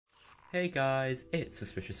Hey guys, it's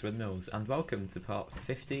Suspicious Windmills, and welcome to part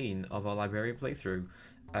 15 of our librarian playthrough.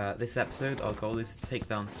 This episode, our goal is to take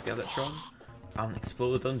down Skeletron and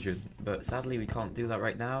explore the dungeon, but sadly we can't do that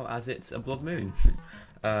right now as it's a blood moon,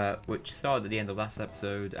 which started at the end of last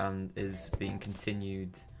episode and is being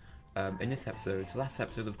continued in this episode. So last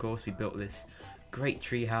episode, of course, we built this great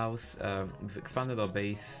tree house. We've expanded our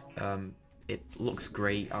base. It looks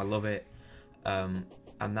great, I love it, and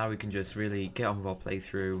now we can just really get on with our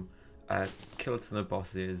playthrough. Kill a ton of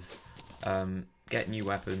bosses, get new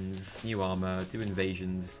weapons, new armor, do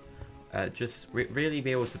invasions, just really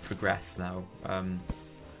be able to progress now,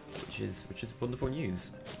 which is wonderful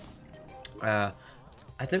news.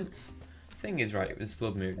 Thing is, right, with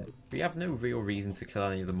Blood Moon, we have no real reason to kill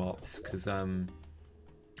any of the mobs because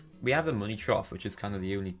we have a money trough, which is kind of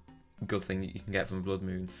the only good thing that you can get from a Blood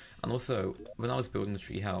Moon. And also, when I was building the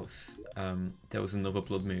tree house, there was another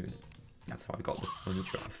Blood Moon. That's how I got the money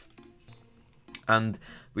trough. And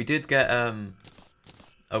we did get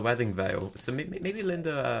a wedding veil, so maybe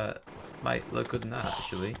Linda might look good in that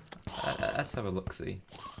actually. Let's have a look-see.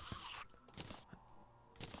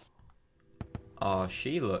 Oh,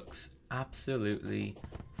 she looks absolutely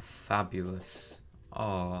fabulous.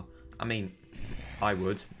 Oh, I mean, I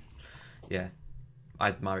would. Yeah,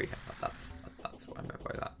 I'd marry her. That's what I meant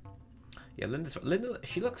by that. Yeah, Linda.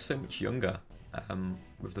 She looks so much younger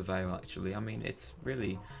with the veil. Actually, I mean, it's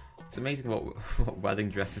amazing what wedding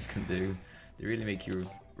dresses can do. They really make you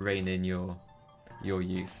rein in your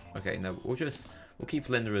youth. Okay, no, we'll keep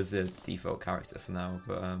Linda as a default character for now,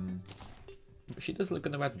 but she does look good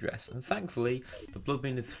in the wedding dress. And thankfully, the Blood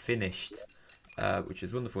Moon is finished, which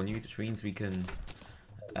is wonderful news, which means we can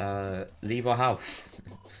leave our house.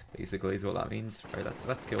 Basically, is what that means. Right,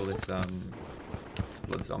 let's kill this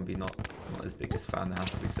blood zombie. Not his biggest fan, it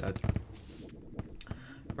has to be said.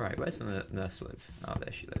 Right, where's the nurse live? Oh,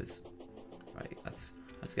 there she lives. Right, let's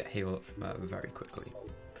get healed up from her very quickly.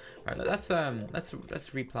 Right, let's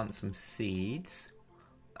replant some seeds.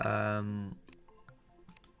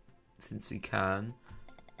 Since we can.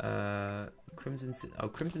 Crimson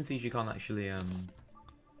seeds you can't actually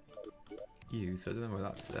use, so I don't know where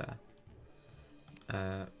that's there.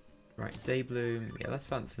 Right, Daybloom. Yeah, let's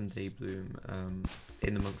plant some Daybloom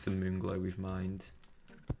in amongst the Moonglow we've mined.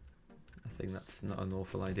 I think that's not an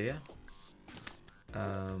awful idea.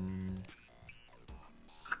 And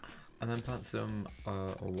then plant some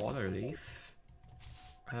a water leaf.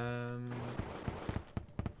 No,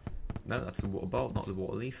 that's a water bolt, not the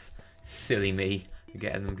water leaf. Silly me, you're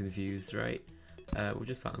getting them confused, right? We'll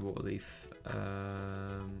just plant the water leaf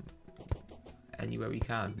anywhere we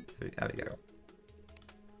can. There we go.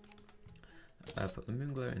 Put the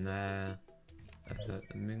Moonglow in there. The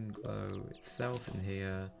Moonglow itself in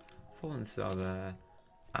here. Fallen Star there,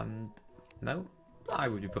 and no, I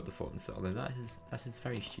would put the Fallen Star there. That is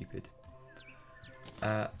very stupid.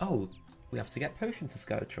 Oh, we have to get potions to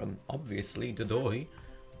Skeletron. Obviously, Dodoy.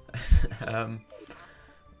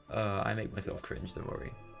 I make myself cringe. Don't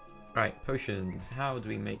worry. Right, potions. How do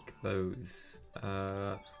we make those?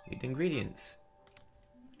 Need ingredients.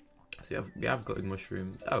 So we have glowing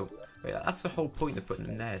mushrooms. Oh, wait, that's the whole point of putting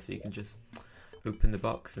them there, so you can just open the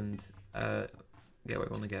box and get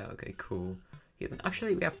what we want to get. Okay, cool.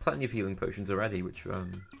 Actually, we have plenty of healing potions already, which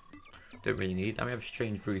don't really need. And we have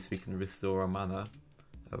Strange Brew, so we can restore our mana,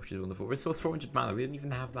 which is wonderful. Restores 400 mana. We don't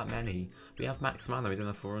even have that many. We have max mana. We don't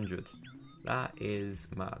have 400. That is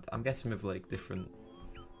mad. I'm guessing with like different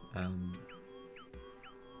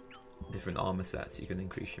armor sets, you can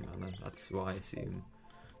increase your mana. That's what I assume.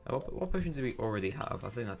 What potions do we already have? I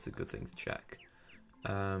think that's a good thing to check.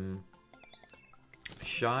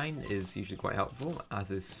 Shine is usually quite helpful, as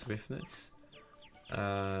is Swiftness.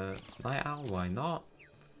 Night Owl, why not?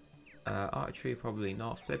 Archery, probably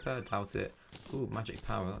not. Flipper, doubt it. Ooh, Magic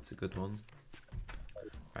Power, that's a good one.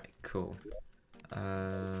 Right, cool.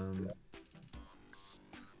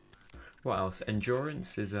 What else?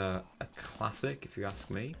 Endurance is a classic, if you ask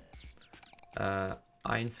me.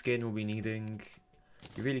 Iron Skin will be needing.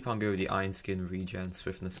 You really can't go with the Iron Skin regen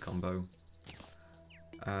Swiftness combo.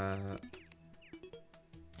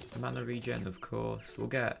 Mana regen, of course. We'll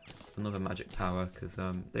get another Magic Power because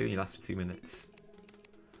they only last for 2 minutes.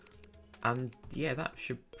 And yeah, that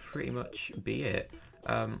should pretty much be it.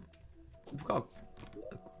 We've got,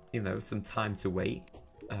 some time to wait,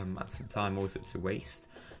 and some time also to waste.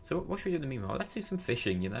 So what should we do in the meanwhile? Let's do some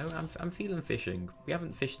fishing. I'm feeling fishing. We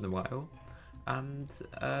haven't fished in a while, and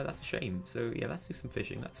that's a shame. So yeah, let's do some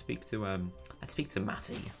fishing. Let's speak to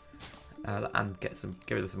Matty, and get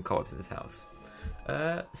rid of some co-ops in this house.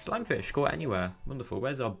 Slimefish, caught anywhere. Wonderful.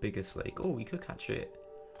 Where's our biggest lake? Oh, we could catch it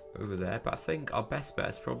over there, but I think our best bet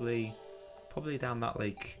is probably down that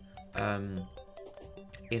lake,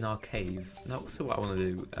 in our cave. Now, also what I want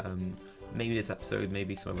to do, maybe this episode,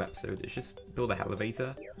 maybe some other episode, is just build a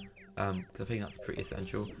elevator, because I think that's pretty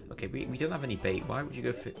essential. Okay, we don't have any bait. Why would you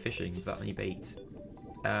go fishing without any bait?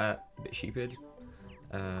 A bit stupid.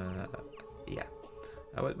 Yeah.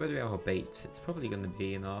 Where do we have our bait? It's probably going to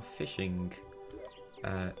be in our fishing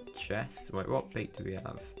chest. Wait, what bait do we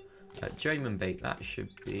have? Journeyman bait. That should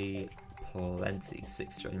be plenty.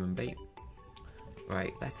 6 journeyman bait.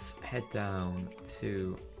 Right, let's head down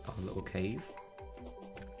to our little cave.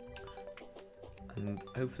 And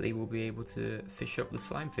hopefully we'll be able to fish up the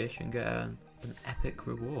slime fish and get an epic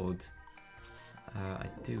reward. I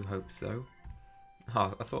do hope so.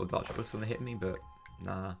 Oh, I thought a dart shot was going to hit me, but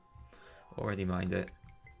nah. Already mind it.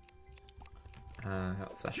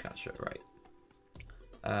 Flash catcher, right.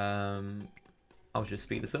 I'll just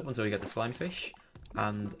speed this up until we get the slime fish,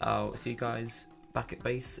 and I'll see you guys back at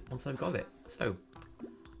base once I've got it. So,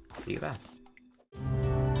 see you there.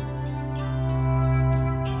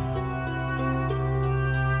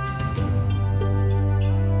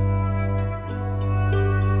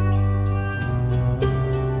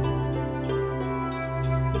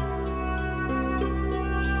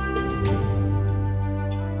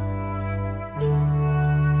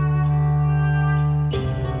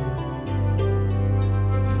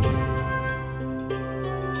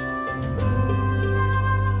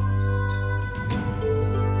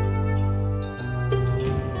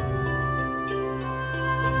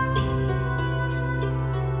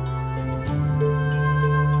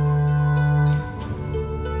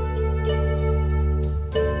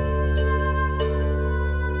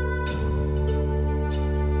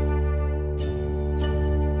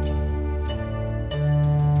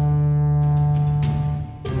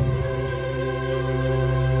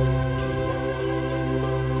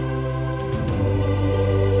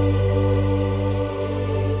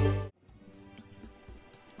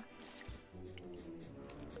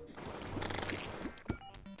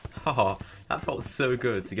 Oh, that felt so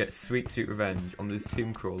good to get sweet revenge on those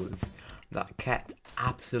tomb crawlers that kept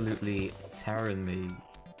absolutely tearing me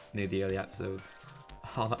near the early episodes.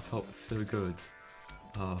 Oh, that felt so good.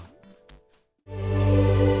 Oh.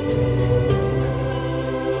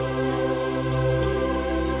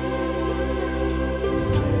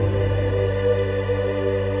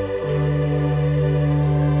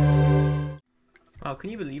 Wow,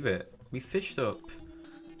 can you believe it? We fished up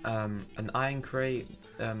an iron crate,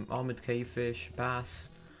 armoured cavefish, bass,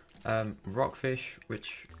 rockfish,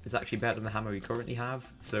 which is actually better than the hammer we currently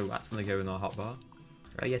have, so that's going to go in our hotbar.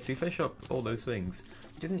 Yes, we fish up all those things.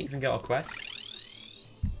 We didn't even get our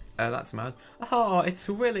quest. That's mad. Oh, it's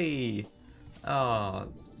Willy! Oh,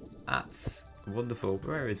 that's wonderful.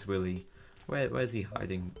 Where is Willy? Where's he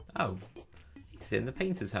hiding? Oh, he's in the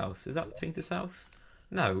painter's house. Is that the painter's house?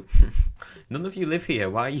 No. None of you live here.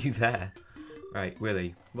 Why are you there? Right,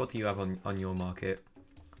 Willy, what do you have on your market?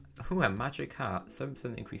 Oh, a magic hat.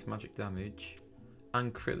 7% increased magic damage.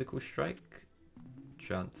 And critical strike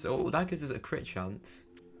chance. Oh, that gives us a crit chance.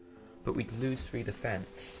 But we'd lose 3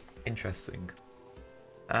 defense. Interesting.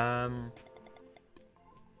 No,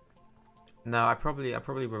 I probably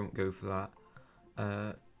won't go for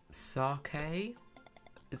that. Sake?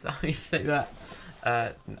 Is that how you say that?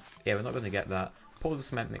 Yeah, we're not going to get that. Portable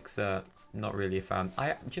cement mixer. Not really a fan.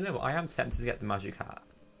 Do you know what? I am tempted to get the magic hat.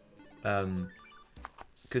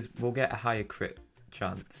 Because we'll get a higher crit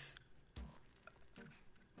chance.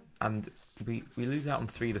 And we lose out on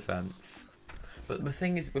 3 defense. But the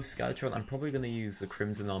thing is, with Skeletron, I'm probably going to use the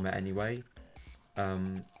Crimson Armor anyway.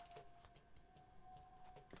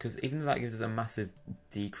 Because even though that gives us a massive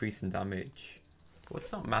decrease in damage. Well,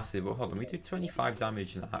 it's not massive, but hold on, we do 25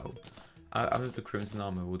 damage now. I know the Crimson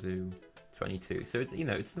Armor will do 22, so it's, you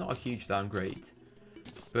know, it's not a huge downgrade,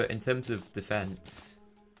 but in terms of defense,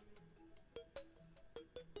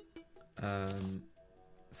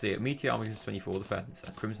 so yeah, Meteor Armor gives us 24 defense,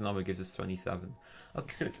 and Crimson Armor gives us 27.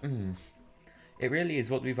 Okay, so it's it really is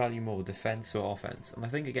what we value more, defense or offense. And I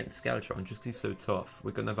think against Skeletron, just because he's so tough, we're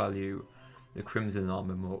gonna value the Crimson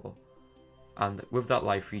Armor more. And with that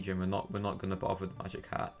life regen, we're not gonna bother with the magic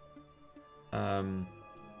hat.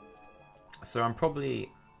 So I'm probably.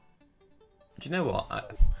 Do you know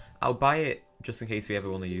what? I'll buy it just in case we ever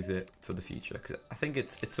want to use it for the future, because I think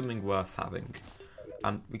it's something worth having,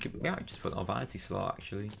 and we might just put it on our vanity slot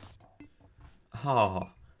actually. Oh,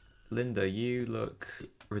 Linda, you look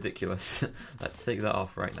ridiculous. Let's take that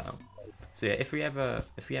off right now. So yeah, if we ever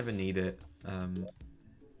need it,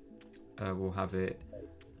 we'll have it.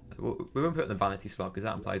 We won't put it in the vanity slot because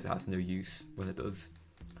that implies it has no use when it does.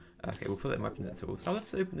 Okay, we'll put it in weapons and tools. Now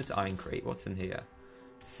let's open this iron crate. What's in here?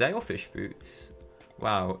 Sailfish boots.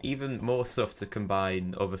 Wow, even more stuff to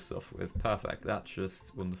combine other stuff with. Perfect. That's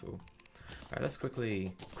just wonderful. Alright, let's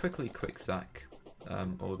quickly quick sack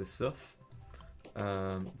all this stuff. We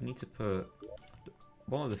need to put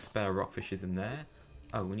one of the spare rockfishes in there.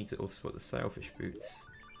 Oh, we need to also put the sailfish boots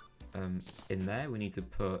in there. We need to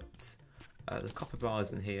put the copper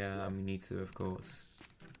bars in here, and we need to, of course,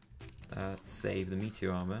 save the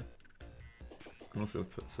meteor armor, and also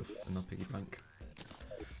put stuff in our piggy bank.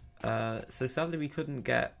 So sadly we couldn't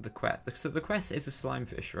get the quest. So the quest is a slime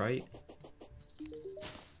fish, right?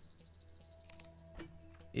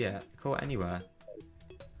 Yeah, caught anywhere.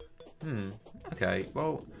 Okay,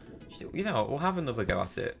 well, you know, we'll have another go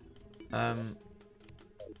at it.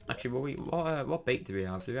 Actually, what bait do we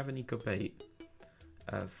have? Do we have any good bait?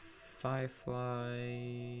 Fireflies,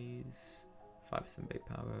 5% bait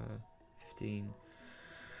power, 15.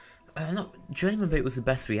 No, journeyman bait was the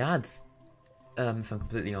best we had. If I'm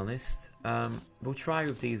completely honest. We'll try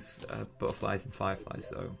with these butterflies and fireflies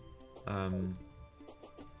though.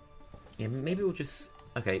 Yeah, maybe we'll just.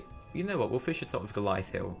 Okay, you know what? We'll fish at top of Goliath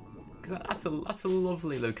Hill, because that's a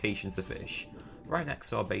lovely location to fish, right next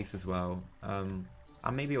to our base as well. And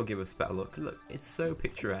maybe it'll give us better luck. Look, it's so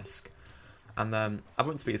picturesque. And I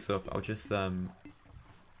won't speed this up. I'll just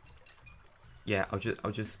yeah,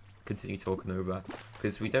 I'll just continue talking over,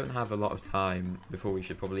 because we don't have a lot of time before we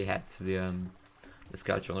should probably head to the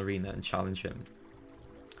Skeletron arena and challenge him,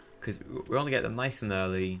 because we want to get them nice and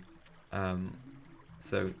early,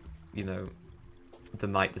 so you know the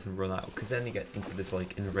night doesn't run out, because then he gets into this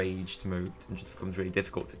like enraged mode and just becomes really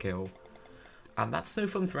difficult to kill, and that's no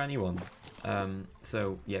fun for anyone.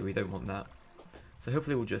 So yeah, we don't want that. So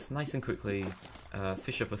hopefully we'll just nice and quickly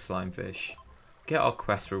fish up a slime fish, get our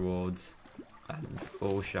quest rewards, and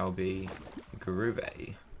all shall be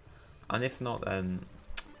groovy. And if not, then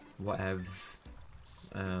whatevs.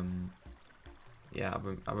 Yeah,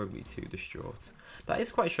 I won't be too distraught. That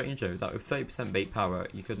is quite strange though, that with 30% bait power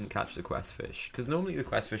you couldn't catch the quest fish, because normally the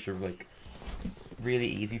quest fish are like really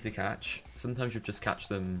easy to catch. Sometimes you just catch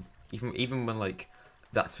them even when like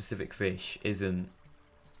that specific fish isn't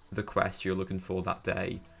the quest you're looking for that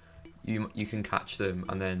day. You can catch them,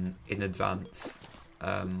 and then in advance,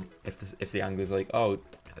 if the angler's like, oh,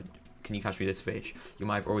 can you catch me this fish, you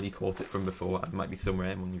might have already caught it from before, and it might be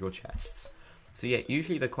somewhere in one of your chests. So yeah,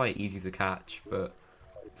 usually they're quite easy to catch, but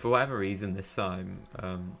for whatever reason this time,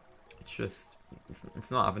 it's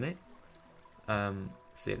not having it.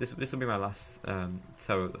 So yeah, this will be my last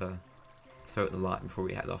toe at the line before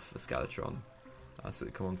we head off for Skeletron. So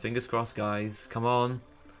come on, fingers crossed, guys. Come on.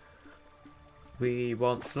 We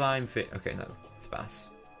want slime fit. Okay, no, it's bass.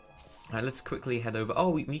 Alright, let's quickly head over. Oh,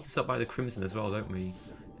 we need to stop by the Crimson as well, don't we?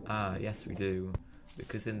 Ah, yes we do.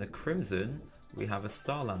 Because in the Crimson, we have a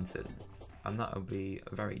Star Lantern. And that will be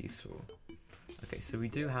very useful. Okay, so we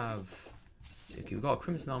do have. Okay, we've got a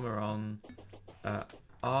Crimson armor on.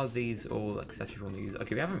 Are these all accessories we want to use?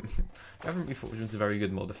 Okay, we haven't really thought into very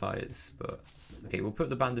good modifiers, but okay, we'll put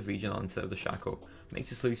the Band of Regen on instead of the Shackle.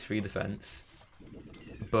 Makes us lose 3 defense,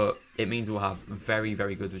 but it means we'll have very,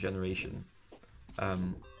 very good regeneration.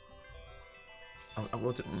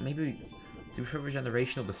 Maybe do we prefer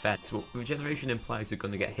regeneration or defense? Well, regeneration implies you're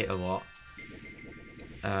going to get hit a lot.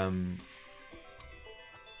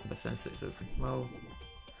 But since it's open, well,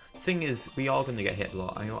 the thing is, we are going to get hit a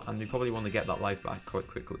lot, and we probably want to get that life back quite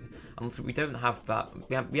quickly. And so we don't have that.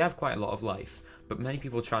 We have quite a lot of life, but many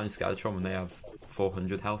people try and Skeletron when they have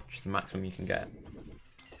 400 health, which is the maximum you can get.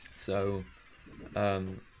 So,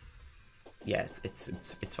 yeah,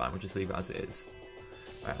 it's fine. We'll just leave it as it is.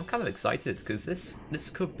 Right, I'm kind of excited because this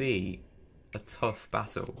could be a tough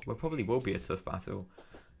battle. Well, probably will be a tough battle,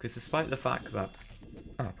 because despite the fact that,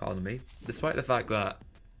 pardon me, despite the fact that.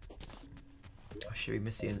 Oh shit, we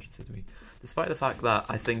missed the entrance to me. Despite the fact that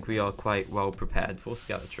I think we are quite well prepared for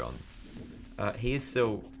Skeletron, he is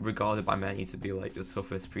still regarded by many to be like the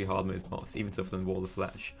toughest pre-hard mode boss, even tougher than Wall of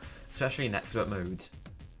Flesh, especially in expert mode.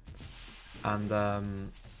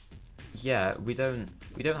 And yeah, we don't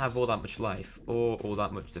have all that much life or all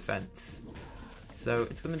that much defense, so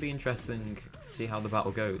it's going to be interesting to see how the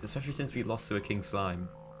battle goes, especially since we lost to a King Slime.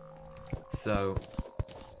 So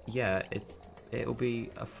yeah, it'll be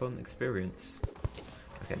a fun experience.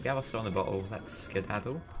 Okay, we have our Star in a bottle. Let's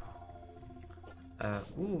skedaddle.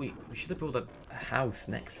 Ooh, we should have built a house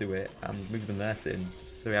next to it and moved the nurse in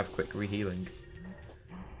so we have quick rehealing.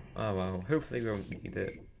 Oh well, hopefully we won't need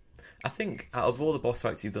it. I think out of all the boss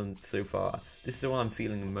fights you've done so far, this is the one I'm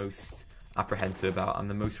feeling the most apprehensive about, and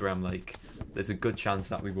the most where I'm like, there's a good chance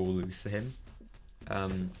that we will lose to him.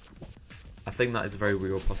 I I think that is a very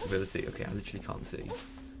real possibility. Okay, I literally can't see.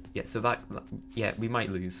 Yeah, so yeah, we might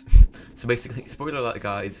lose. So basically, spoiler alert,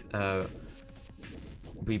 guys. Yeah,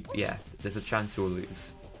 there's a chance we'll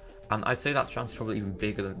lose, and I'd say that chance is probably even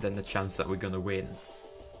bigger than the chance that we're gonna win.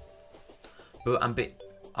 But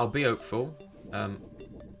I'll be hopeful.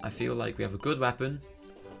 I feel like we have a good weapon.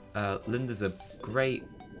 Linda's a great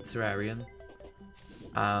Terrarian,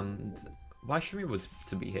 and why Shimmy was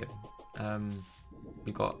to be here.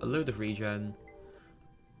 We got a load of regen.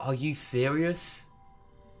 Are you serious?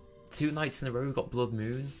 2 nights in a row we got Blood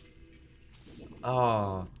Moon.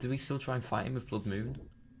 Oh, do we still try and fight him with Blood Moon?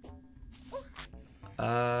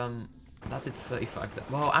 That did 35.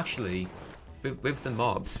 Well, actually, with the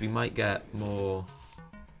mobs, we might get more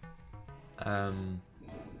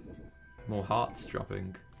hearts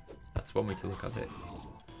dropping. That's one way to look at it.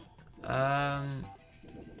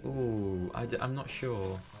 Ooh, I'm not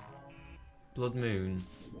sure. Blood Moon.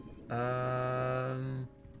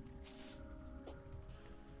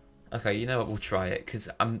 Okay, you know what? We'll try it because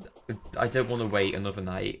I don't want to wait another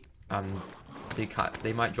night, and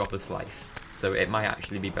they might drop us life, so it might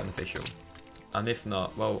actually be beneficial. And if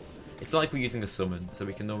not, well, it's not like we're using a summon, so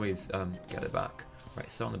we can always get it back.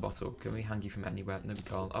 Right, start on the bottle. Can we hang you from anywhere? No, we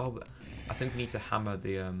can't. Oh, but I think we need to hammer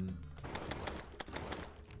the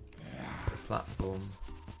platform.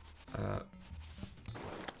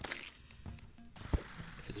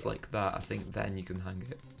 If it's like that, I think then you can hang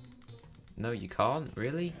it. No, you can't.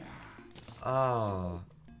 Really? Ah. Oh.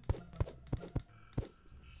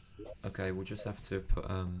 Okay, we'll just have to put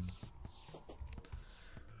we'll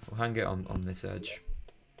hang it on this edge.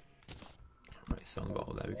 Right, so on the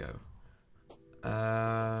bottle. There we go.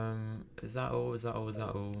 Is that all? Is that all? Is that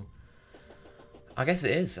all? I guess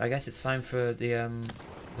it is. I guess it's time for the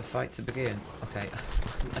fight to begin. Okay,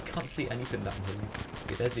 I can't see anything down here.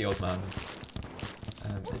 Okay, there's the old man.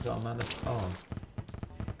 Is that a man? Oh.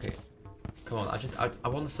 Okay. Come on. I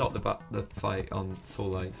want to start the fight on full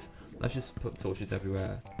life. Let's just put torches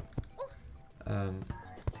everywhere. So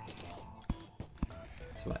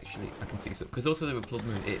actually, I can see some. Because also with Blood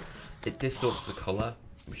Moon, it distorts the colour,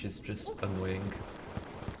 which is just annoying.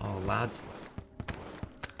 Oh, lads.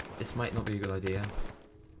 This might not be a good idea.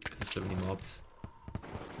 Because there's so many mobs.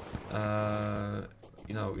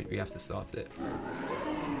 You know, we have to start it.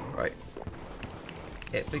 Right.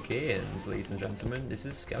 It begins, ladies and gentlemen. This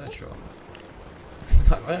is Skeletron.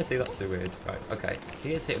 Why did I say that's so weird? Right, okay.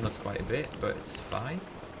 He is hitting us quite a bit, but it's fine.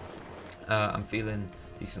 I'm feeling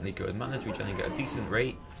decently good. Mana's regenerating at a decent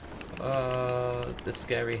rate. The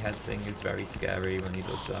scary head thing is very scary when he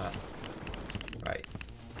does that. Right.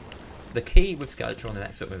 The key with Skeletron in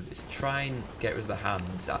expert mode is to try and get rid of the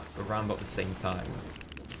hands at around about the same time.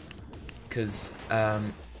 Because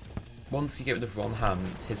once you get rid of one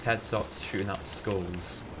hand, his head starts shooting out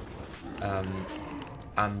skulls.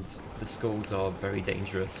 And the skulls are very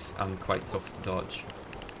dangerous and quite tough to dodge.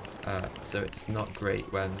 So it's not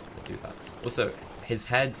great when they do that. Also, his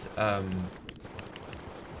head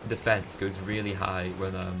defense goes really high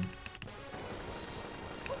when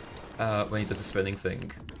he does a spinning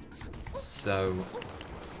thing. So,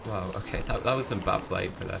 wow, okay, that was some bad play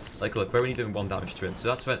there. Like, look, we're only doing 1 damage to him, so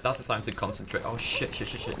that's the time to concentrate. Oh shit!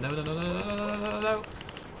 No!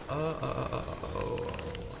 Oh.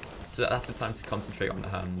 So that's the time to concentrate on the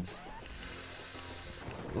hands.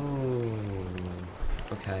 Ooh.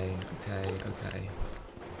 Okay.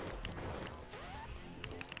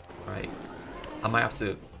 Right. I might have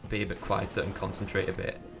to be a bit quieter and concentrate a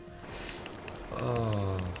bit.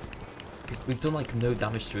 Oh. We've done like no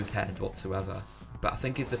damage to his head whatsoever. But I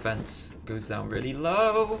think his defense goes down really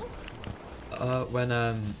low when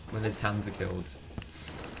his hands are killed.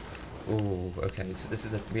 Oh, okay. So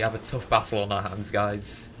we have a tough battle on our hands,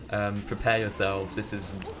 guys. Prepare yourselves. This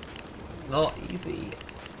is not easy.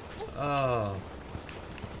 Oh.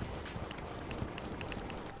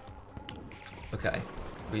 Okay,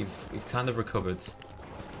 we've kind of recovered,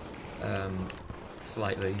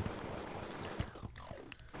 slightly.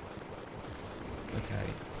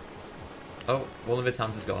 Okay. Oh, one of his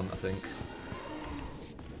hands is gone, I think.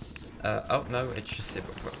 Oh no, it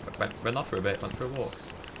went off for a bit, went for a walk.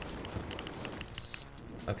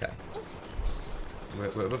 Okay.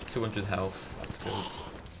 We're above 200 health, that's good.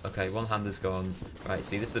 Okay, one hand is gone. Right,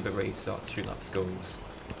 see, this is the bit where you start shooting at skulls.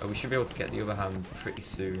 We should be able to get the other hand pretty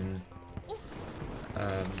soon.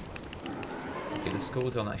 Okay, the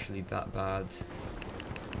skulls aren't actually that bad.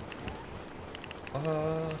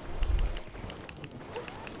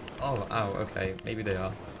 Oh, ow, okay, maybe they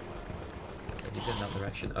are. Okay, he's in that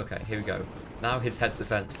direction. Okay, here we go. Now his head's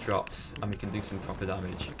defense drops, and we can do some proper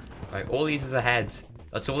damage. Right, all he is a head.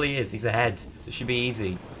 That's all he is, he's a head. It should be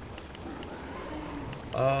easy.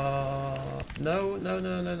 No, no, no,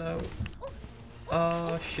 no, no.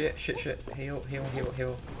 Oh, shit, shit, shit. Heal, heal, heal,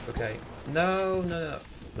 heal. Okay. No, no, no.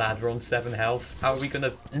 Lad, we're on 7 health. How are we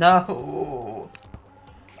gonna... No!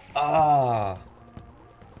 Ah!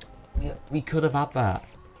 Yeah, we could have had that.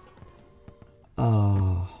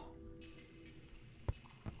 Oh.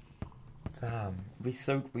 Damn. We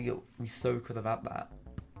so could have had that.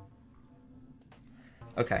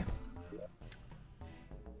 Okay.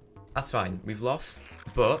 That's fine. We've lost,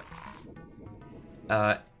 but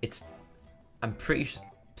I'm pretty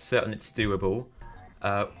certain it's doable.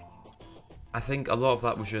 I think a lot of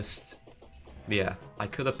that was just, yeah, I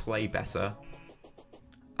could have played better,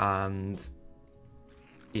 and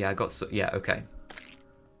yeah, I got okay.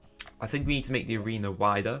 I think we need to make the arena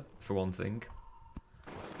wider for one thing,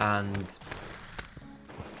 and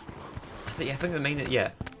I think the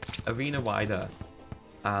main arena wider.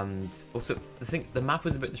 And also, I think the map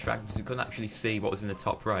was a bit distracting because we couldn't actually see what was in the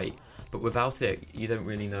top right. But without it, you don't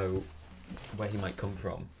really know where he might come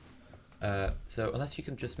from. So unless you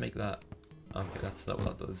can just make that... Okay, that's not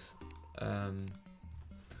what that does.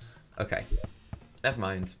 Okay, never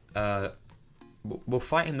mind. We'll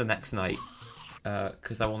fight him the next night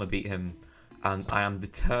because I want to beat him. And I am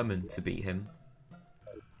determined to beat him.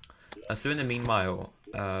 So in the meanwhile,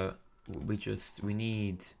 we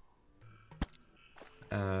need...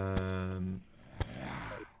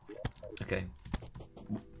 Okay,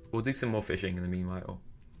 we'll do some more fishing in the meanwhile.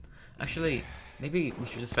 Actually, maybe we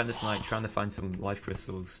should just spend this night trying to find some life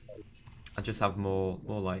crystals and just have more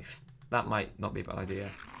life. That might not be a bad idea.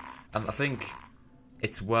 And I think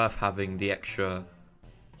it's worth having the extra...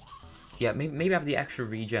 Yeah, maybe have the extra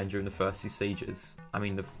regen during the first 2 stages. I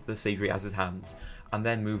mean, the stage where he has his hands. And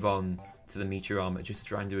then move on to the meteor armor, just to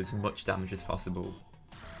try and do as much damage as possible.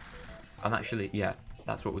 And actually, yeah,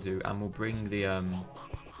 that's what we'll do. And we'll bring the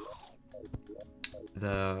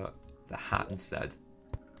hat instead.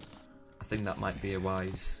 I think that might be a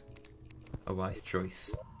wise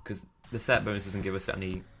choice, because the set bonus doesn't give us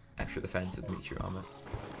any extra defense with the meteor armor.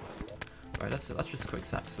 Right, let's just quick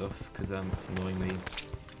sack stuff because it's annoying me.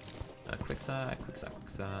 Quick sack, quick sack, quick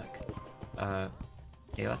sack.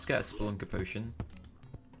 Yeah, let's get a Spelunker potion.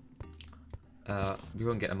 We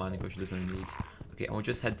won't get a mining potion, there's no need. Okay, and we'll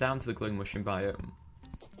just head down to the glowing mushroom biome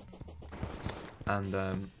and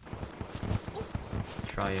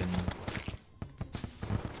try and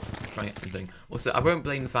get something. Also, I won't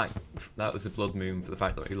blame the fact that was a blood moon for the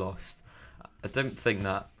fact that we lost. I don't think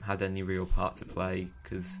that had any real part to play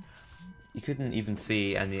because you couldn't even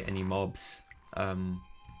see any mobs during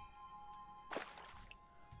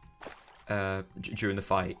the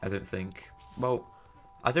fight. I don't think. Well,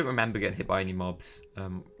 I don't remember getting hit by any mobs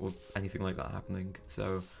or anything like that happening.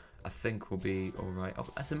 So I think we'll be all right. Oh,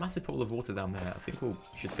 there's a massive pool of water down there. I think we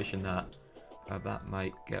should fish in that. That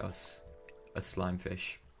might get us a slime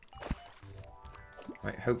fish.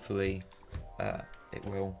 Right, hopefully it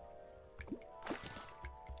will.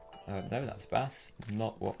 No, that's bass.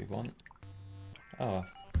 Not what we want. Oh, I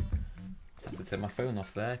had to turn my phone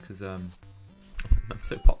off there because I'm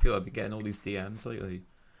so popular. I've been getting all these DMs lately.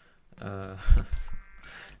 Yeah,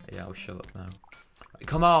 I'll shut up now. Right,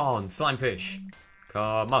 come on, slime fish.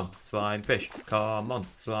 Come on, slime fish. Come on,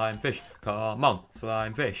 slime fish. Come on,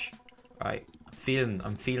 slime fish. Right,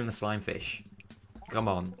 I'm feeling the slime fish. Come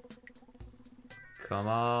on. Come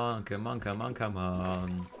on, come on, come on, come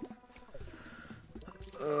on.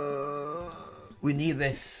 We need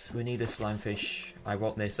this. We need a slime fish. I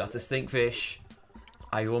want this. That's a stink fish.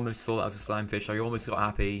 I almost thought that was a slime fish. I almost got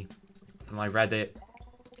happy. And I read it.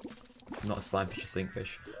 Not a slime fish, a stink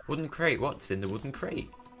fish. Wooden crate. What's in the wooden crate?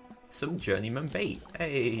 Some journeyman bait.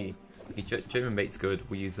 Hey. Okay, journeyman bait's good.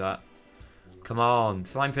 We'll use that. Come on.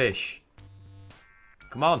 Slime fish.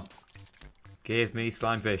 Come on. Give me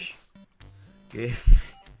slime fish. Give me.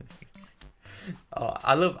 Oh,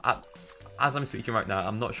 I love... As I'm speaking right now,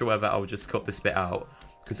 I'm not sure whether I'll just cut this bit out,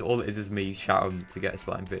 because all it is me shouting to get a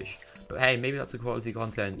slime fish. But hey, maybe that's the quality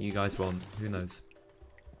content you guys want. Who knows?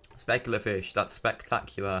 Specular fish. That's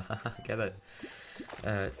spectacular. Get it?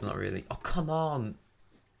 It's not really. Oh, come on.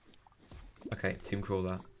 Okay, Tomb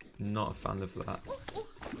Crawler. Not a fan of that.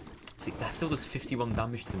 See, that still does 51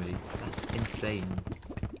 damage to me. That's insane.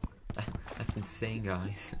 That's insane,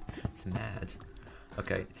 guys. It's mad.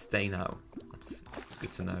 Okay, it's stay now. That's good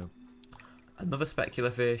to know. Another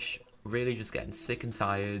specular fish. Really just getting sick and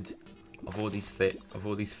tired of all these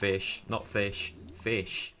fish. Not fish.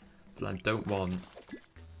 Fish. That I don't want.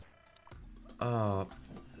 Oh,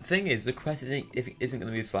 the thing is, the quest isn't going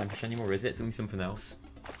to be a slime fish anymore, is it? It's going to be something else.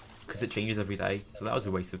 Because it changes every day. So that was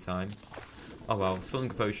a waste of time. Oh well,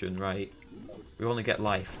 spilling a potion, right. We want to get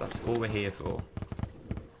life. That's all we're here for.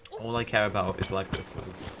 All I care about is life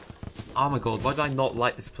crystals. Oh my god, why did I not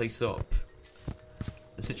light this place up?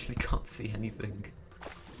 I literally can't see anything.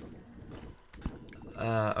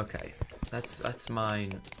 Okay. Let's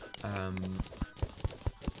mine in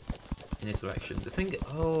this direction. The thing,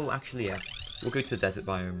 oh, actually, yeah, we'll go to the desert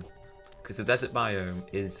biome, because the desert biome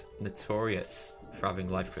is notorious for having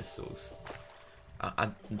life crystals.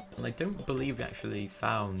 And I don't believe we actually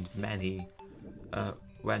found many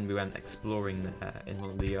when we went exploring there in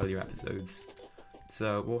one of the earlier episodes.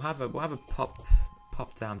 So we'll have a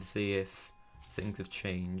pop down to see if things have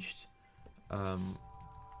changed.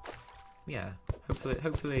 Yeah,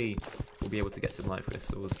 hopefully we'll be able to get some life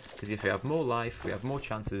crystals, because if we have more life, we have more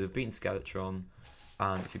chances of beating Skeletron,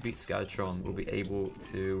 and if we beat Skeletron, we'll be able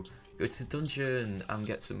to go to the dungeon and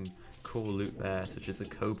get some cool loot there, such as a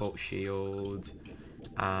cobalt shield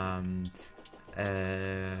and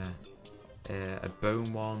a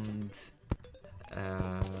bone wand.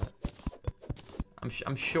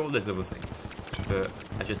 I'm sure there's other things, but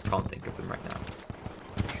I just can't think of them right now.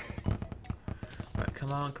 Right,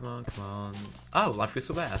 come on. Oh, life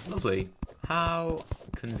crystal there. Lovely. How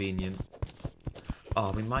convenient.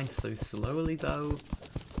 Oh, we mine so slowly though.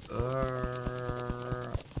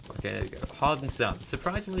 Okay, there we go. Hardened sand.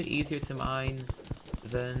 Surprisingly easier to mine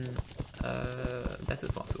than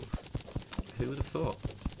desert fossils. Who would have thought?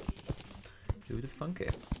 Who would have thunk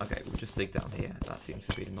it? Okay, we'll just dig down here. That seems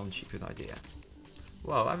to be a non-stupid idea.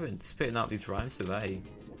 Whoa, I've been spitting out these rhymes today.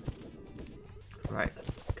 Right,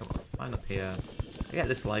 come on, mine up here. I get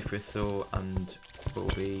this life crystal and we'll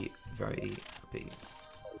be very happy.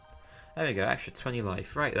 There we go, extra 20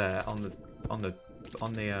 life right there on the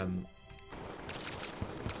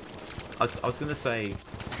I was gonna say,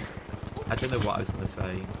 I don't know what I was gonna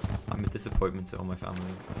say. I'm a disappointment to all my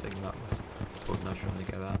family. I think that was the point I was trying to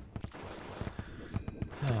get at.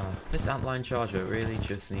 This antline charger really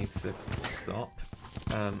just needs to stop.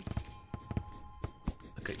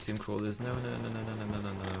 Okay, tomb crawlers. No.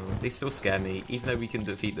 They still scare me, even though we can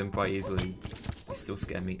defeat them quite easily. They still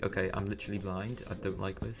scare me. Okay, I'm literally blind. I don't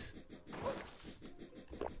like this.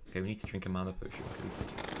 Okay, we need to drink a mana potion because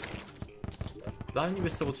that only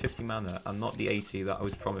restored 50 mana and not the 80 that I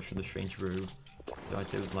was promised from the Strange Brew. So I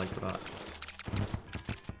don't like that.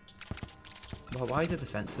 Well, why is the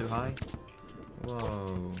defense so high?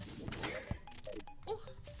 Whoa.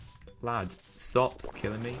 Lad, stop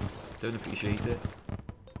killing me. Don't appreciate it.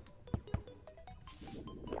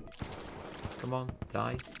 Come on,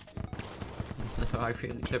 die. No, I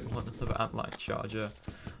really don't want another antline charger.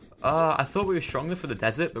 I thought we were stronger for the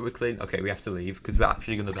desert, but we're clean. Okay, we have to leave because we're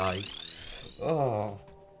actually gonna die. Oh.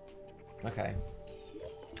 Okay.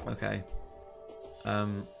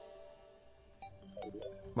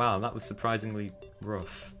 Wow, that was surprisingly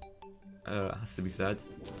rough. Has to be said.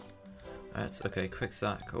 That's okay. Quick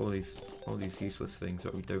sack. All these useless things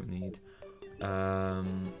that we don't need.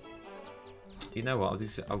 You know what? I'll do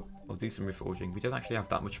some reforging. We don't actually have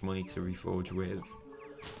that much money to reforge with.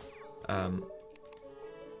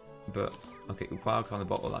 But okay, wild on the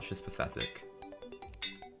bottle. That's just pathetic.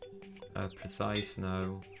 Precise,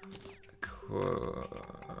 no.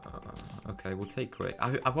 Okay, we'll take quick.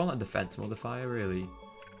 I want a defense modifier, really.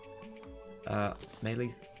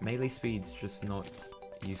 Melee speed's just not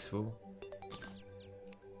useful.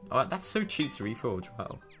 Oh, that's so cheap to reforge.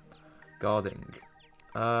 Wow. Guarding.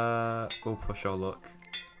 We'll push our luck.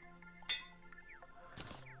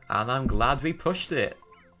 And I'm glad we pushed it.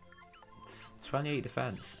 It's 28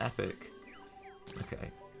 defense. Epic.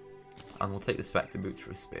 Okay. And we'll take the Spectre Boots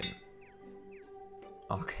for a spin.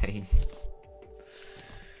 Okay.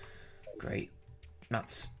 Great.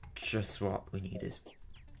 That's just what we needed.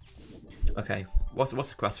 Okay. What's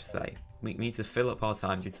the quest for today? We need to fill up our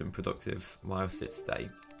time doing some productive whilst it's day.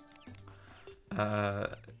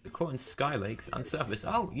 Caught in Sky Lakes and surface.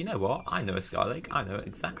 Oh, you know what? I know a Sky Lake. I know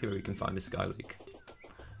exactly where we can find a Sky Lake.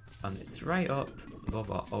 And it's right up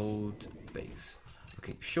above our old base.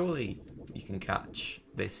 Okay, surely you can catch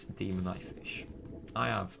this demon eye fish. I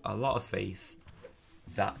have a lot of faith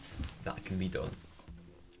that can be done.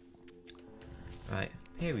 Right,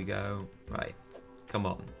 here we go. Right, come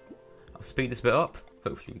on. I'll speed this bit up.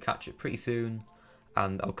 Hopefully we catch it pretty soon.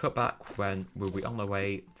 And I'll cut back when we'll be on our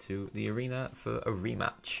way to the arena for a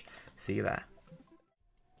rematch. See you there.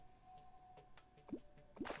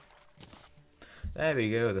 There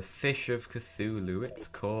we go, the Fish of Cthulhu. It's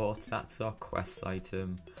caught. That's our quest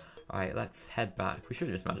item. Alright, let's head back. We should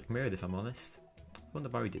have just magic mirrored if I'm honest. Wonder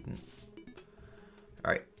why we didn't.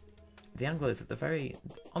 Alright. The angler is at the very...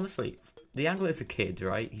 Honestly, the angler is a kid,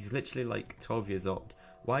 right? He's literally like 12 years old.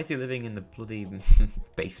 Why is he living in the bloody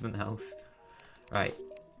basement house? Right.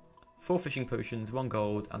 4 fishing potions, 1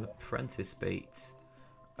 gold, and apprentice bait.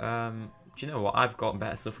 Do you know what? I've got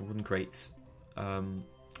better stuff for wooden crates.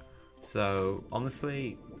 So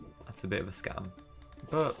honestly, that's a bit of a scam,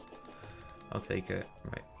 but I'll take it.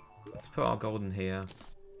 Right, let's put our gold in here.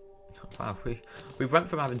 Wow, we went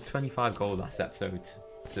from having 25 gold last episode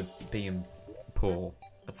to being poor.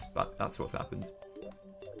 That's what's happened.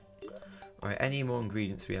 Right, any more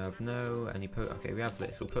ingredients we have? No. Any okay, we have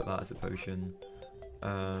this. We'll put that as a potion.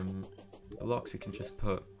 Blocks we can just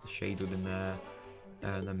put the shade wood in there.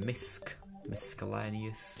 And a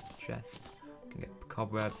miscellaneous chest. Can get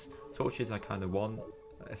cobwebs. Torches I kind of want,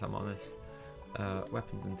 if I'm honest.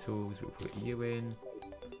 Weapons and tools, we'll put you in.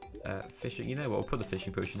 Fishing, you know what, we'll put the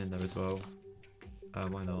fishing potion in there as well.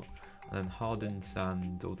 Why not? And then hardened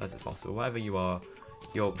sand or desert fossil, whatever you are,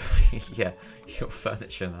 your yeah, your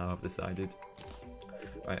furniture now, I've decided.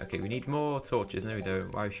 Right, okay, we need more torches. No, we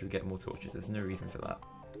don't. Why should we get more torches? There's no reason for that.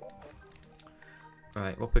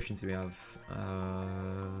 Right, what potions do we have?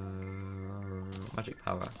 Magic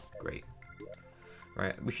power, great.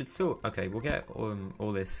 Right, we should still, okay, we'll get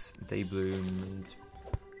all this day bloom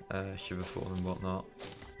and shiverfall and whatnot,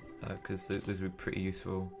 because those will be pretty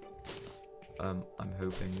useful. I'm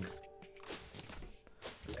hoping.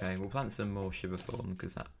 Okay, we'll plant some more shiverfall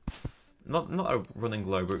because that not a running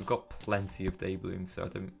low, but we've got plenty of day bloom, so I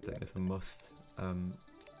don't think there's a must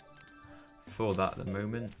for that at the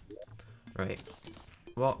moment. Right,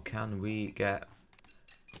 what can we get?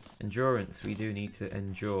 Endurance, we do need to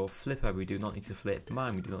endure. Flipper, we do not need to flip.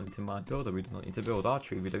 Mine, we do not need to mine. Builder, we do not need to build.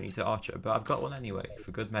 Archery, we don't need to archer. But I've got one anyway,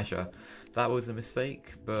 for good measure. That was a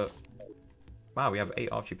mistake, but wow, we have 8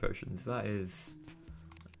 archery potions. That is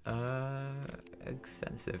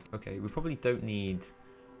extensive. Okay, we probably don't need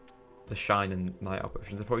the shine and night owl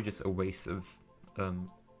potions. They're probably just a waste of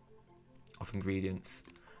ingredients.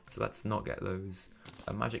 So let's not get those.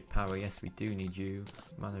 Magic power, yes, we do need you.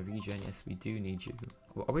 Mana regen, yes, we do need you.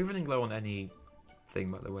 Are we running low on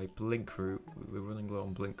anything, by the way? Blink root, we're running low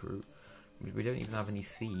on blink root. We don't even have any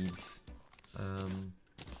seeds,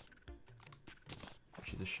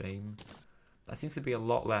 which is a shame. That seems to be a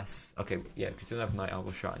lot less. Okay, yeah, because we don't have night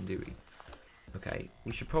owl shine, do we? Okay,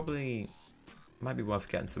 we should probably, might be worth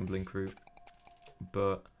getting some blink root,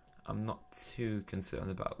 but I'm not too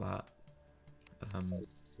concerned about that.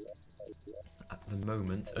 At the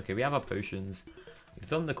moment. Okay, we have our potions. We've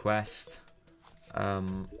done the quest.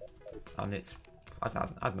 And it's I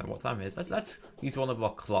don't know what time it is. Let's use one of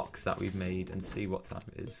our clocks that we've made and see what time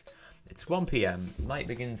it is. It's 1 PM. Night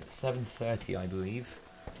begins at 7:30, I believe.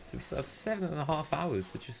 So we still have 7.5 hours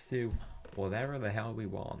to just do whatever the hell we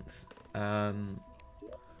want.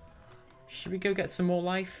 Should we go get some more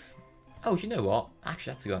life? Oh, do you know what?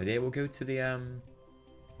 Actually, that's a good idea. We'll go to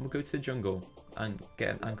the jungle and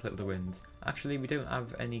get an anklet of the wind. Actually, we don't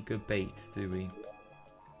have any good bait, do we?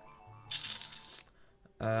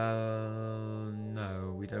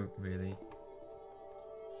 No, we don't really.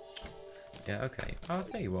 Yeah, okay. I'll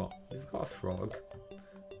tell you what. We've got a frog.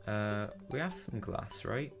 We have some glass,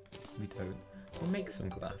 right? We don't. We'll make some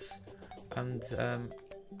glass. And,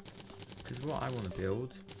 because what I want to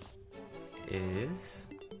build is...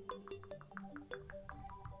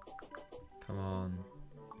 Come on.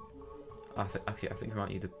 Okay, I think we might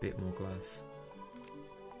need a bit more glass.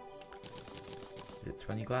 Is it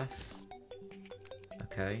 20 glass?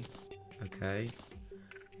 Okay. Okay.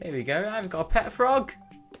 Here we go. I've got a pet frog.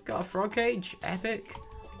 Got a frog cage. Epic.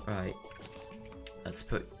 Right. Let's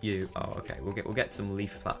put you. Oh, okay. We'll get some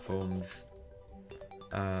leaf platforms.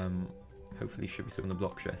 Hopefully, should be some on the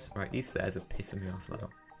block chest. Right. These stairs are pissing me off now.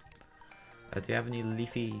 Do you have any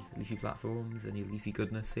leafy platforms? Any leafy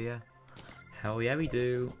goodness here? Hell yeah, we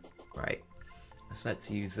do. Right. So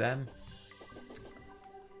let's use them.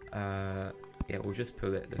 Yeah, we'll just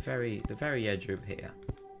pull it the very edge over here,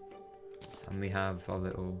 and we have our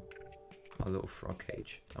little frog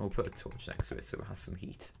cage, and we'll put a torch next to it so it has some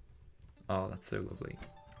heat. Oh, that's so lovely.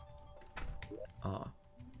 Ah,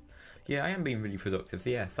 yeah, I am being really productive.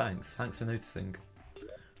 Yeah, thanks for noticing.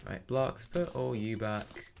 Right, blocks. Put all you back.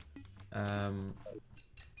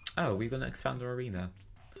 Oh, we're gonna expand our arena.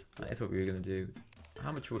 That is what we were gonna do.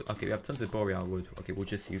 How much wood? Okay, we have tons of boreal wood. Okay, we'll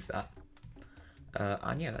just use that.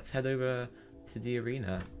 And yeah, let's head over to the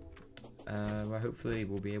arena, where hopefully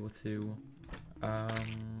we'll be able to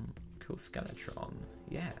kill Skeletron.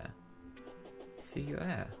 Yeah. See you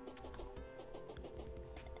there.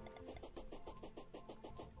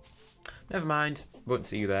 Never mind. Won't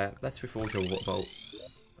see you there. Let's reforge our water bolt.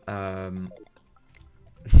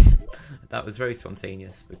 That was very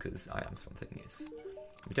spontaneous because I am spontaneous.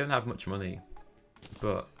 We don't have much money,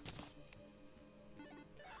 but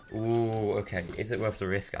Ooh, okay. Is it worth the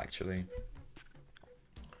risk, actually?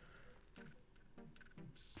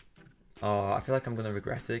 Oh, I feel like I'm gonna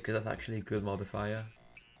regret it, because that's actually a good modifier.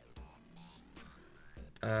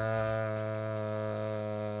 I'm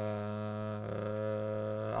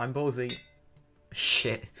ballsy.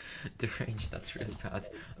 Shit. Deranged, that's really bad.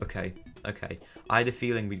 Okay, okay. I had a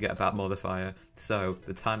feeling we'd get a bad modifier, so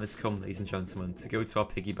the time has come, ladies and gentlemen, to go to our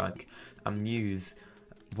piggy bank and use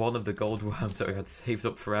one of the gold worms that we had saved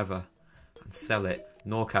up forever and sell it.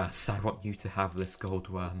 Norcas, I want you to have this gold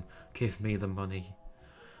worm. Give me the money.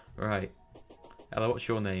 Right. Hello, what's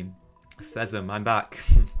your name? Sesam, I'm back.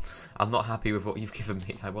 I'm not happy with what you've given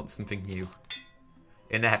me. I want something new.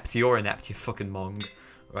 Inept, you're inept, you fucking mong.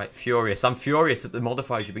 Right, furious. I'm furious at the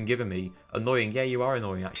modifiers you've been giving me. Annoying. Yeah, you are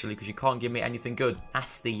annoying, actually, because you can't give me anything good.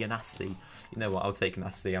 Nasty, you're nasty. You know what, I'll take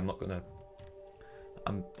nasty. I'm not gonna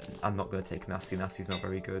take nasty. Nasty's not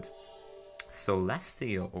very good.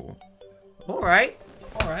 Celestial. Alright.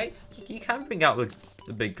 Alright. You can bring out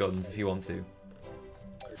the big guns if you want to.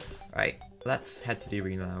 Right, let's head to the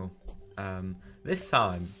arena now. This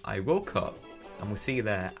time, I woke up, and we'll see you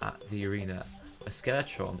there at the arena. A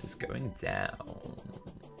Skeletron is going down.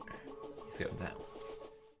 He's going down.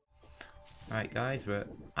 Alright guys, we're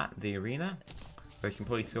at the arena, where you can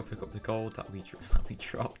probably still pick up the gold that we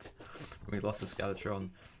dropped when we lost the Skeletron.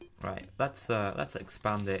 Right, let's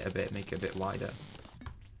expand it a bit, make it a bit wider.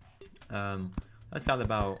 Let's add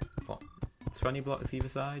about, what, 20 blocks either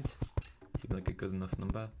side? Seems like a good enough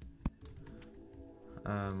number.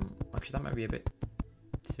 Actually that might be a bit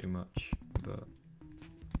too much, but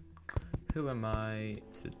who am I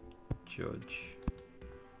to judge?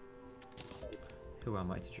 Who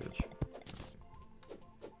am I to judge?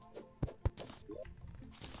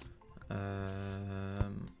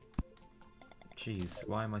 Jeez,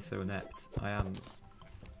 why am I so inept? I am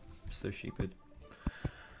so stupid.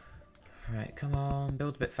 Right, come on,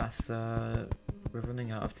 build a bit faster. We're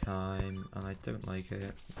running out of time, and I don't like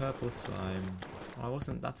it. Purple slime. Oh,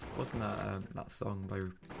 wasn't that song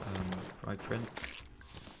by Prince?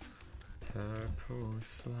 Purple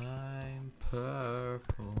slime,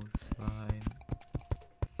 purple slime.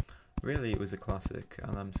 Really, it was a classic,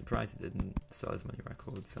 and I'm surprised it didn't sell as many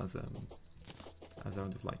records as I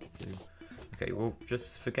would have liked it to. Okay, well,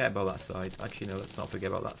 just forget about that side. Actually, no, let's not forget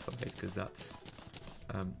about that side, because that's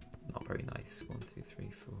not very nice. 1, 2, 3,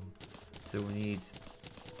 4. So we need...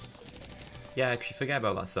 Yeah, actually, forget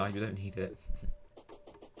about that side. We don't need it.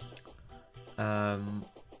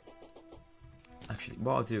 Actually,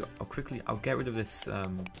 what I'll do, I'll get rid of this, I'll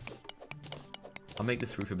make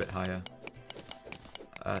this roof a bit higher.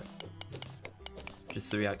 Just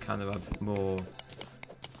so we kind of have more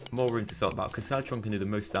room to start about, because Skeletron can do the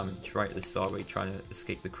most damage right at the start where you're trying to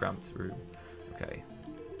escape the cramped room. Okay.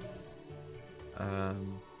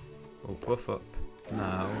 We'll buff up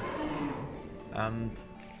now, and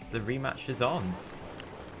the rematch is on.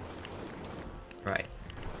 Right.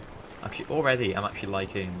 Actually, already I'm actually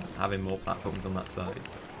liking having more platforms on that side.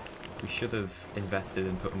 We should have invested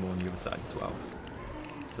in putting more on the other side as well.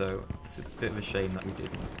 So it's a bit of a shame that we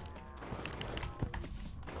didn't.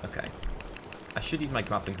 Okay. I should use my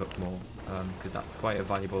grappling hook more, because that's quite a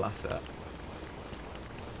valuable asset.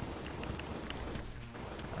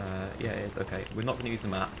 Yeah, it is. Okay, we're not going to use the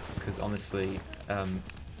map, because honestly,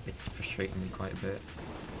 it's frustrating me quite a bit.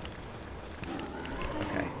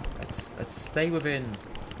 Okay, let's stay within...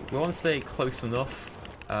 We want to stay close enough,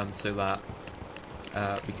 so that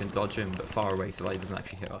we can dodge him, but far away so that he doesn't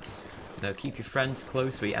actually hit us. No, keep your friends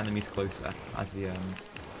close, but your enemies closer, as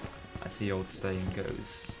the old saying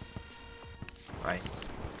goes. Right.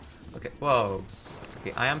 Okay, whoa.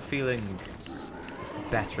 Okay, I am feeling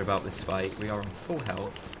better about this fight. We are on full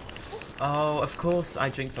health. Oh, of course I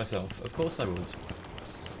jinxed myself. Of course I would.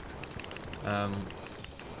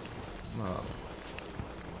 Well.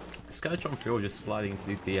 Skeletron Fuel just sliding into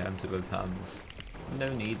these DMs with both hands. No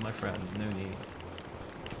need, my friend, no need.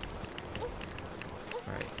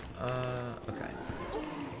 Right, okay.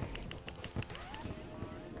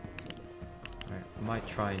 Right, I might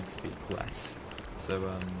try and speak less.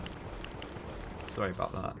 So, sorry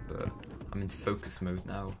about that, but I'm in focus mode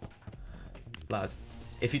now. Lad,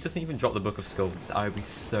 if he doesn't even drop the Book of Skulls, I would be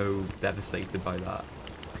so devastated by that.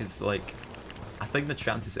 Because, like, I think the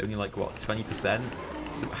chance is only, like, what, 20%?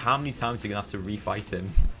 So how many times are you going to have to refight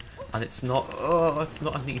him? And it's not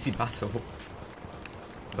an easy battle.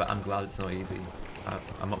 But I'm glad it's not easy.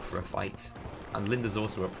 I'm up for a fight. And Linda's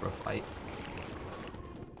also up for a fight.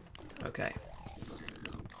 Okay.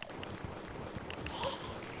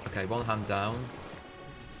 Okay, one hand down.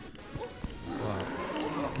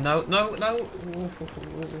 Whoa. No, no, no!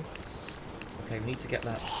 Okay, we need to get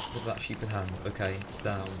that with that sheep in hand. Okay, it's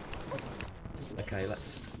down. Okay,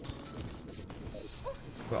 let's.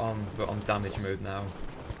 We're on damage mode now.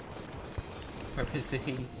 Where is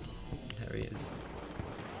he? There he is.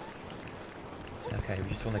 Okay, we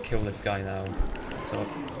just want to kill this guy now. That's our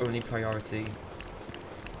only priority.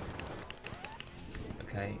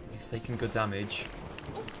 Okay, he's taking good damage.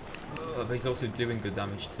 Oh, but he's also doing good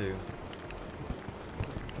damage too.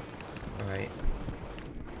 Alright.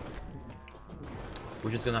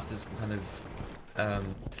 We're just gonna have to kind of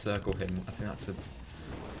circle him. I think that's the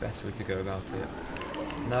best way to go about it.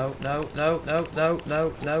 No, no, no, no, no,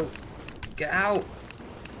 no, no. Get out!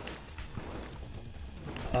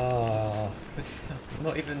 Oh, it's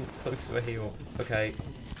not even close to a heal. Okay.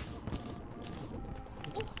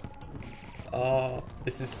 Oh,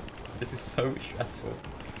 this is so stressful.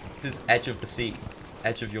 This is edge of the seat,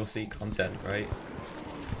 edge of your seat content, right?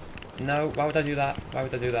 No, why would I do that? Why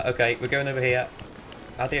would I do that? Okay, we're going over here.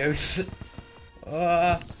 Adios.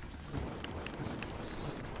 Can't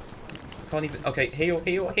even. Okay, heal,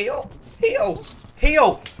 heal, heal, heal,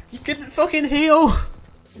 heal. You didn't fucking heal.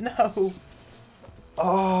 No.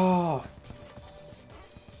 Oh.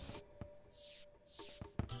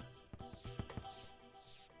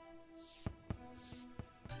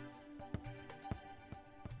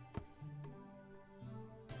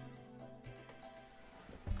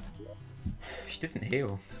 She didn't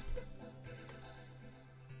heal.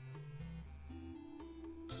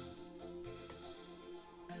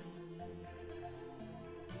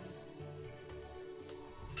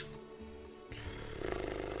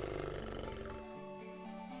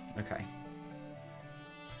 Okay.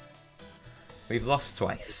 We've lost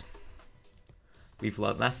twice. We've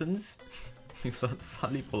learnt lessons. We've learnt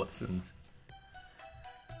valuable lessons.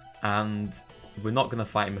 And we're not going to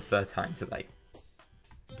fight him a third time today.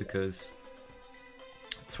 Because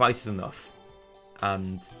twice is enough.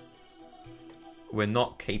 And we're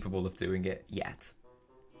not capable of doing it yet.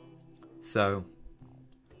 So,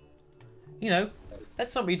 you know,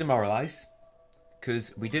 let's not be demoralised.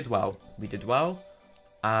 Because we did well. We did well.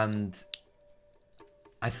 And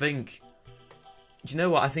I think, do you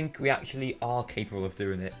know what? I think we actually are capable of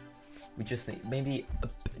doing it. We just need maybe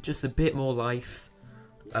just a bit more life,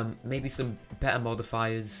 maybe some better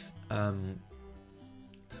modifiers on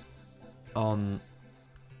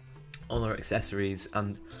our accessories,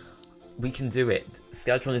 and we can do it.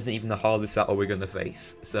 Skeletron isn't even the hardest battle we're going to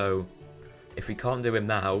face, so if we can't do him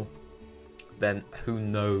now, then who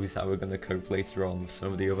knows how we're going to cope later on with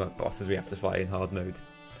some of the other bosses we have to fight in hard mode.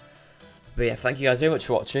 But yeah, thank you guys very much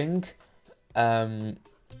for watching.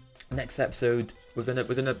 Next episode, we're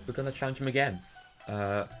gonna challenge him again.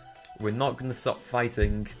 We're not gonna stop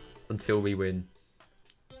fighting until we win.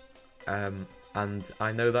 And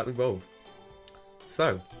I know that we will.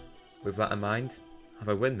 So, with that in mind, have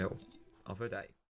a windmill of a day.